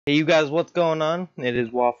Hey you guys, what's going on? It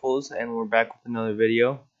is Waffles and we're back with another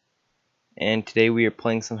video. And today we are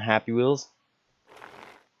playing some Happy Wheels.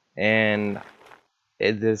 And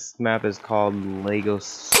this map is called Lego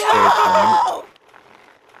Stair Climb.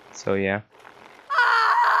 So yeah.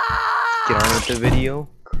 Get on with the video.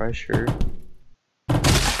 Crush her.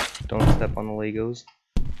 Don't step on the Legos.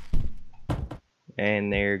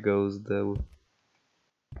 And there goes the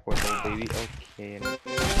poor little baby. Okay.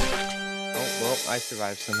 Oh well, I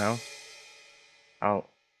survived somehow. I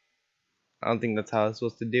don't think that's how I was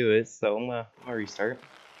supposed to do it, so I'm gonna restart.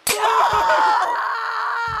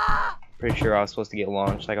 Pretty sure I was supposed to get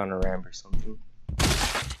launched like on a ramp or something.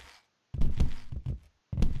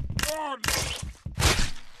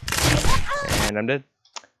 And I'm dead.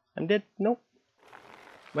 I'm dead. Nope.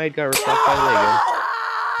 My head got ripped off by Lego.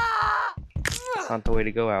 It's not the way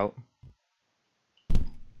to go out.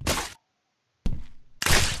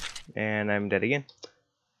 And I'm dead again.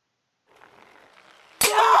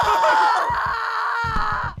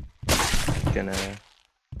 Gonna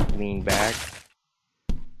lean back.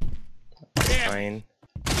 Fine.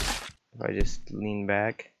 If I just lean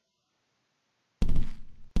back.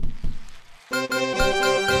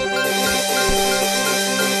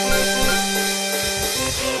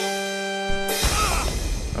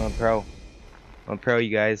 I'm a pro. I'm a pro,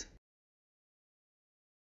 you guys.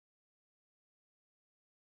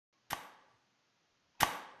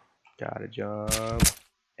 Gotta jump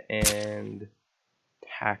and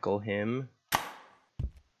tackle him.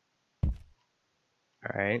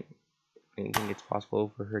 Alright. I don't think it's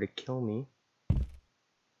possible for her to kill me.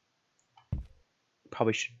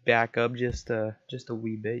 Probably should back up just a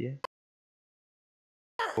wee bit, yeah.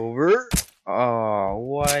 Over. Oh,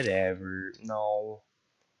 whatever. No.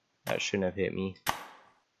 That shouldn't have hit me.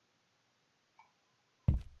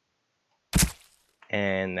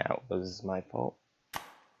 And that was my fault.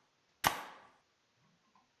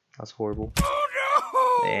 That's horrible.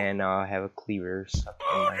 Oh, no! And now I have a cleaver stuck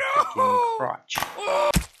in my freaking crotch.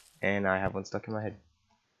 And I have one stuck in my head.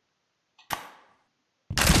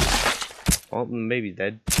 Well, the baby's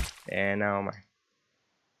dead. And now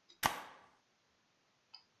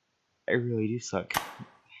I really do suck.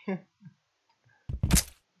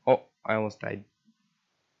 Oh, I almost died.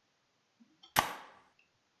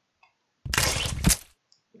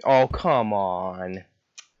 Oh, come on.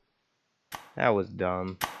 That was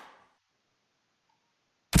dumb.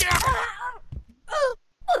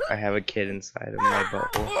 I have a kid inside of my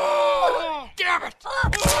bubble. Oh, damn it!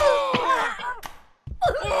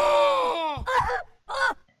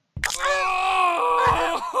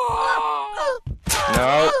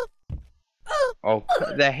 No. Oh,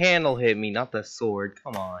 the handle hit me, not the sword.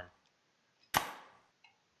 Come on.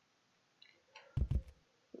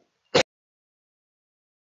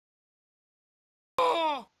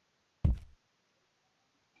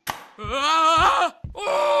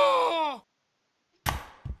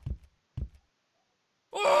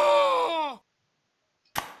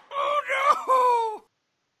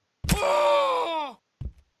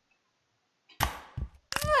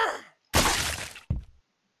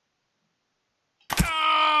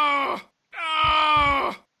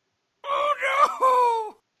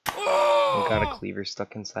 I got a cleaver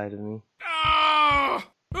stuck inside of me.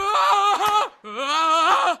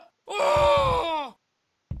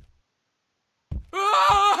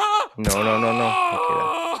 No, no, no, no. Okay, then.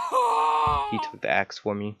 He took the axe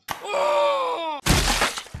for me.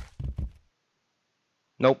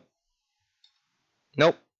 Nope.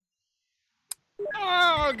 Nope.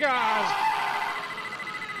 Oh, God!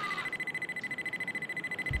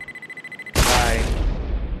 Bye.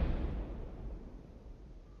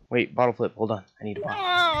 Wait, bottle flip. Hold on. I need a bottle.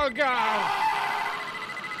 Oh, God!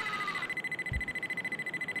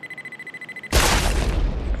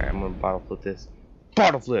 Alright, I'm gonna bottle flip this.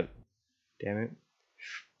 Bottle flip! Damn it.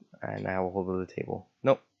 And I have a hold of the table.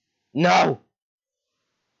 Nope. No!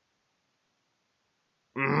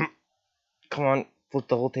 Come on, flip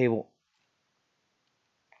the whole table.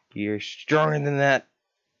 You're stronger than that.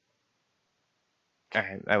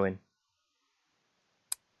 Alright, I win.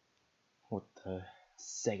 What the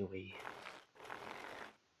segue?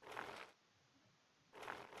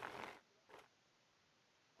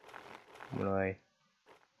 What do I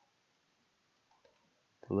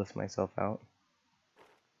to lift myself out?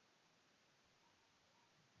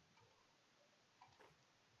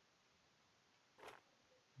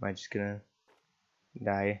 Am I just gonna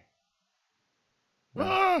die?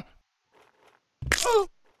 No.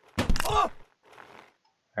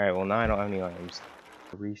 Alright, well now I don't have any items.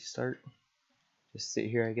 Restart. Just sit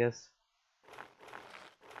here, I guess.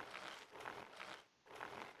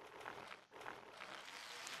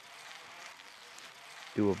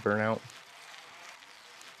 do a burnout.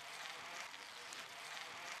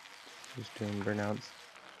 Just doing burnouts.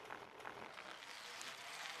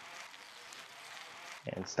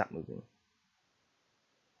 And stop moving.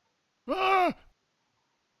 Ah!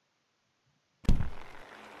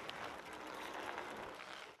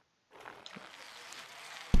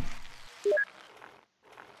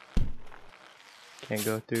 Can't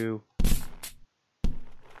go through.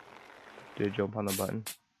 Did I jump on the button?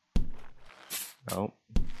 Nope.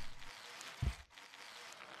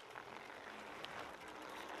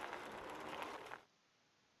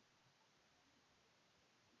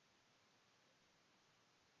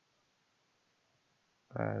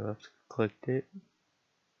 I left clicked it.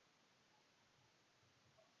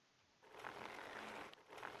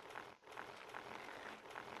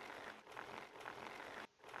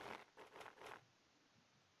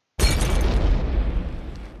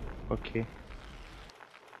 Okay.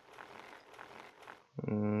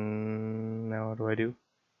 Now what do I do?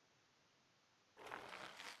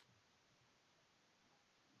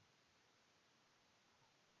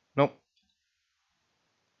 Nope.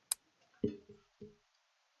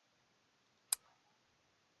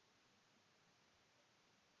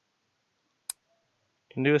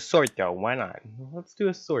 Can do a sword throw. Why not? Let's do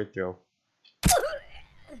a sword throw.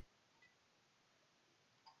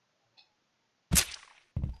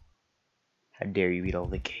 How dare you eat all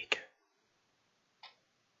the cake?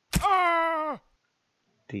 Ah!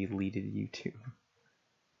 Deleted YouTube.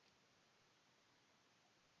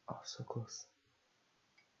 Oh, so close.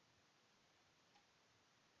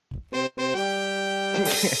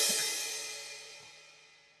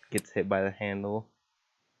 Gets hit by the handle.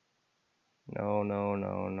 No, no,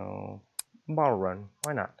 no, no. Bottle run.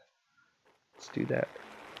 Why not? Let's do that.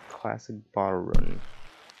 Classic bottle run.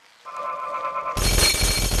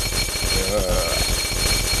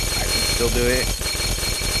 I can still do it.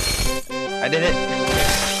 I did it!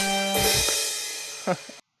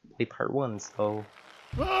 Play part 1, so...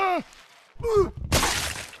 Ah!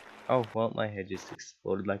 Oh, well, my head just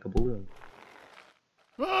exploded like a balloon.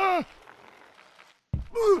 Ah!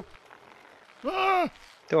 Ah!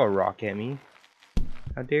 Throw a rock at me.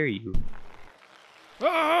 How dare you?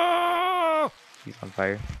 Ah! He's on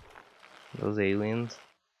fire. Those aliens.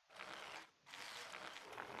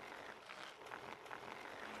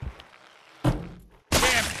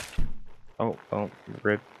 Damn it! Oh,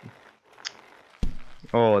 rip.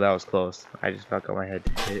 Oh, that was close. I just about got my head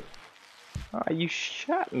hit. Ah, you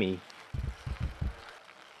shot me.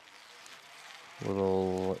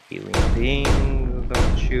 Little alien thing,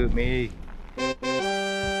 don't shoot me.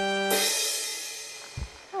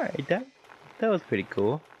 Alright, that was pretty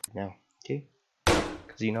cool. Now, okay?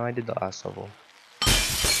 Because you know I did the last level.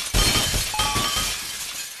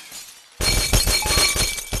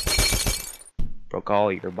 Broke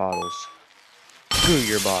all your bottles. Screw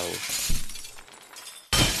your bottles.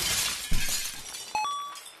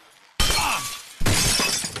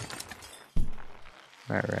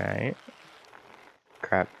 Alright.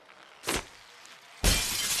 Crap.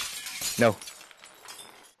 No.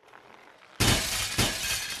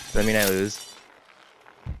 Does that mean I lose?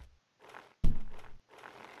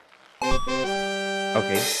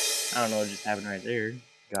 Okay. I don't know what just happened right there.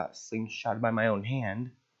 Got slingshotted by my own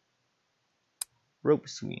hand. Rope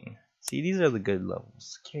swing. See, these are the good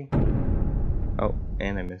levels. Okay. Oh,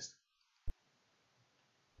 and I missed.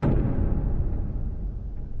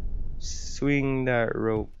 Swing that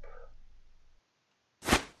rope.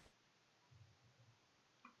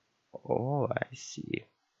 Oh, I see.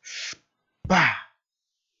 Bah!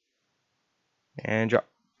 And drop.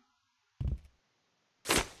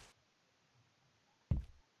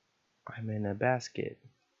 I'm in a basket.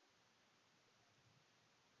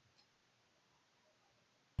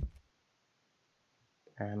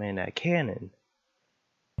 I'm in a cannon.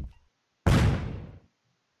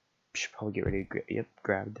 Should probably get ready to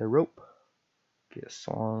grab the rope. Get a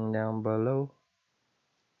song down below.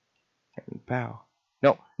 And pow.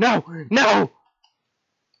 No! No! No!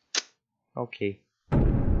 Okay.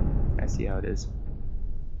 I see how it is.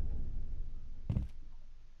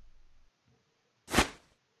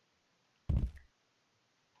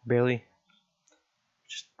 Barely.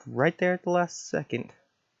 Just right there at the last second.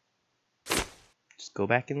 Just go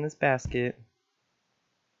back in this basket.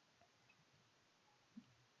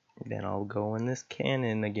 Then I'll go in this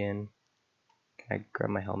cannon again. Can I grab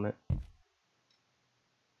my helmet?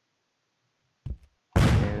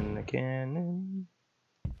 In the cannon.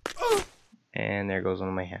 And there goes one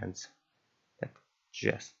of my hands. That's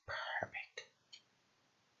just perfect.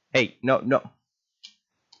 Hey, no, no.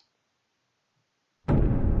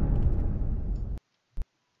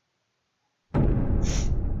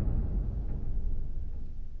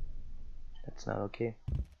 It's not okay.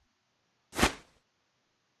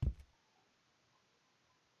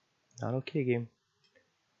 Not okay, game.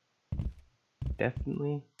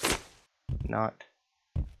 Definitely not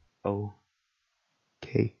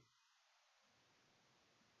okay.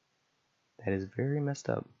 That is very messed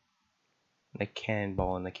up. A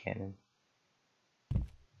cannonball in the cannon.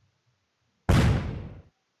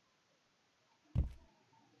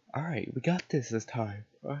 Alright, we got this time.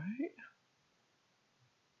 Alright?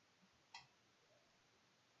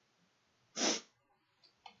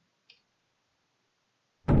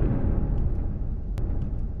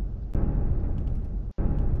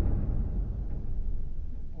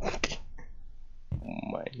 Oh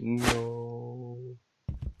my no.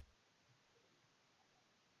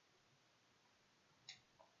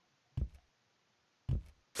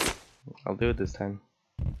 I'll do it this time.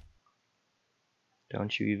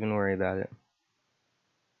 Don't you even worry about it.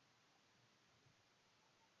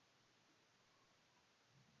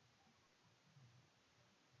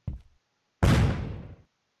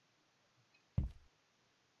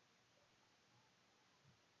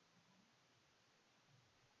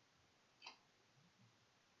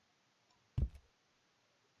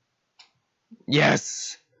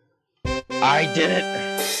 Yes! I did it!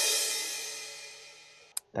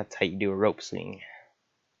 That's how you do a rope swing.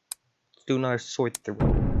 Let's do another sword throw.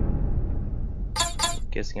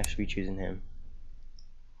 Guessing I should be choosing him.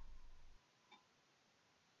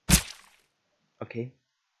 Okay.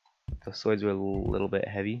 Those swords were a little bit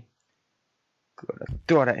heavy. Gonna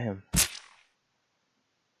throw it at him.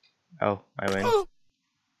 Oh, I win. I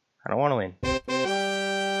don't want to win.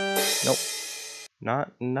 Nope.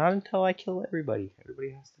 Not until I kill everybody.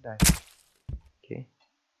 Everybody has to die. Okay.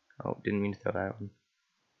 Oh, didn't mean to throw that one.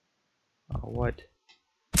 Oh, what?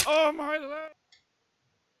 Oh, my leg!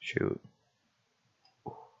 Shoot.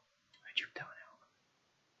 Ooh, I jumped down out.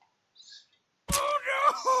 Oh,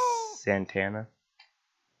 no! Santana.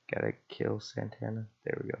 Gotta kill Santana.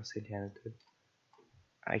 There we go. Santana's good.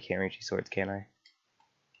 I can't reach these swords, can I?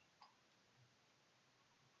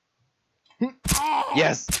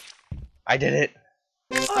 Yes! I did it!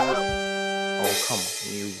 Oh, come on.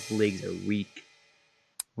 Your legs are weak.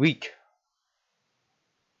 Weak!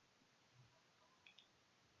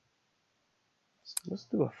 So let's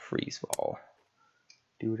do a freeze fall.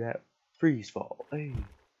 Do that freeze fall. Hey.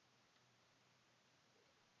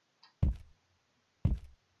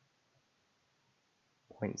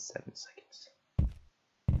 .7 seconds.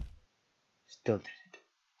 Still did it.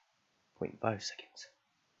 0.5 seconds.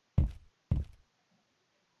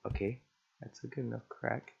 Okay, that's a good enough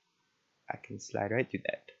crack. I can slide right through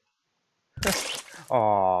that.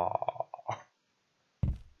 Aww.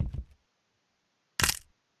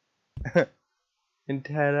 And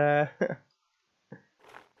ta-da!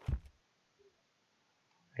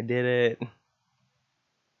 I did it.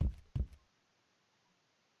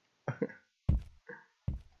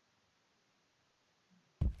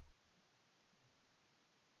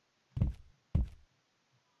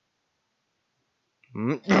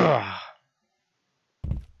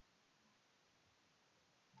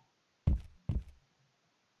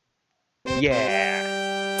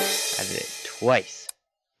 Yeah! I did it twice.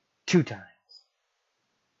 2 times.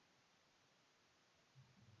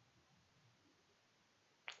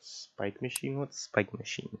 Spike machine? What's spike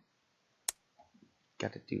machine?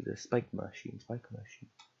 Gotta do the spike machine.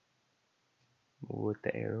 With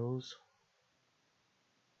the arrows.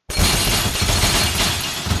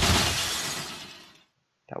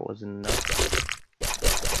 That wasn't enough.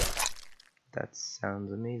 That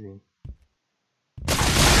sounds amazing.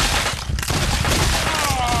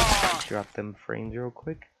 Drop them frames real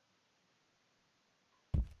quick.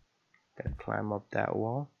 Gotta climb up that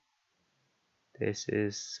wall. This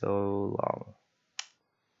is so long.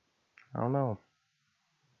 I don't know.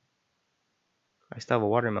 I still have a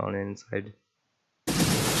watermelon inside. Press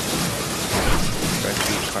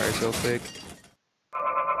these cars real quick.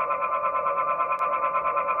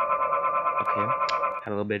 Okay, had a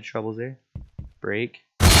little bit of troubles there. Break.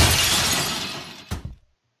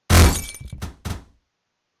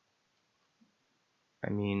 I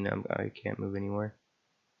mean, I can't move anymore.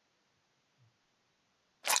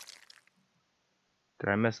 Did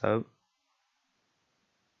I mess up?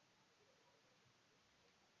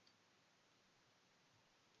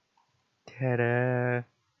 Ta-da!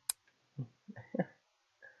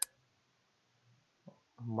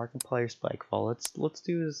 Markiplier spike fall. Let's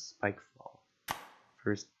do this spike fall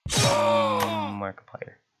first.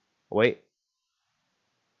 Markiplier. Wait.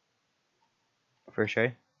 First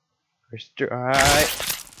try. First try.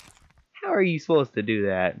 How are you supposed to do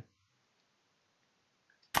that?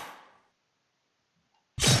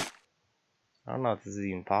 I don't know if this is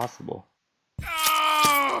even possible.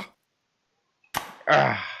 Ah!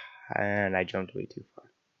 And I jumped way too far.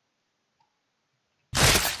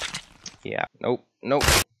 Yeah. Nope. Nope.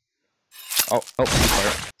 Oh. Oh. Too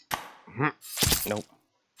far. Nope.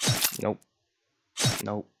 Nope.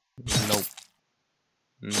 Nope. Nope.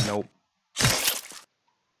 Nope.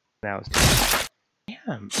 That was too.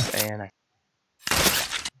 Damn. And I.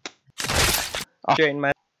 Oh, straight in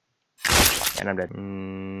my. And I'm dead.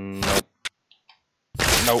 Nope.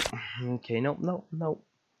 Nope. Okay. Nope. Nope. Nope.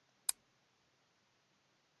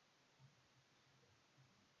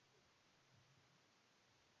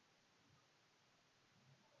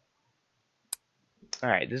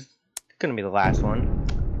 Alright, this is gonna be the last one.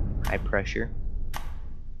 High pressure.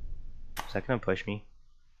 Is that gonna push me?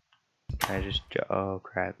 Can I just. Oh,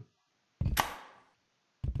 crap.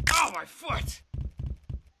 Oh, my foot!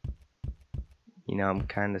 You know, I'm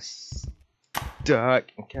kind of stuck. God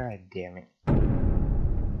damn it.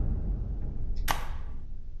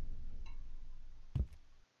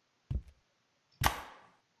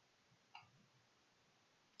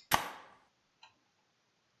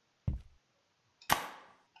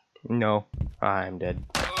 No, I'm dead.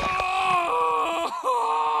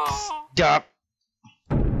 Stop!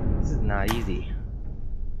 This is not easy.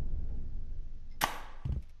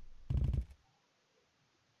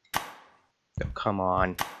 Oh, come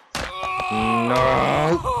on.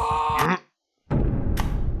 No!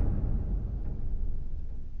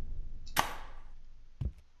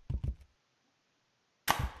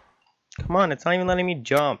 Come on, it's not even letting me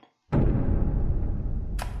jump.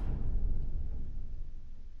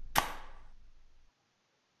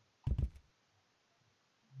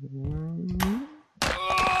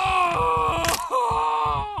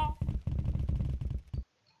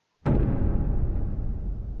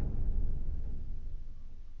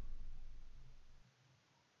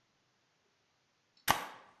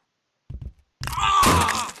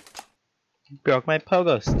 You broke my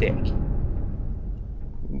pogo stick.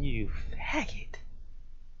 You faggot.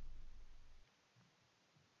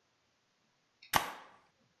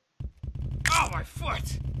 Oh, my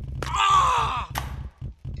foot! Ah!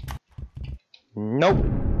 Nope.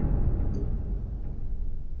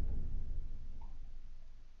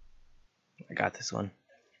 I got this one.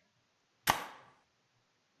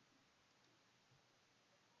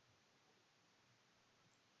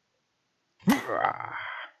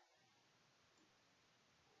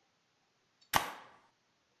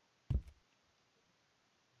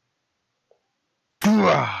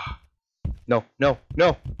 No, no,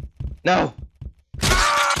 no, no! No.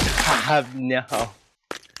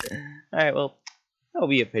 Alright, well, that'll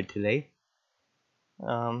be it for today.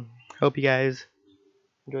 Hope you guys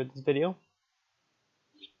enjoyed this video.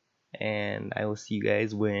 And I will see you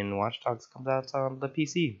guys when Watch Dogs comes out on the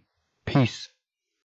PC. Peace.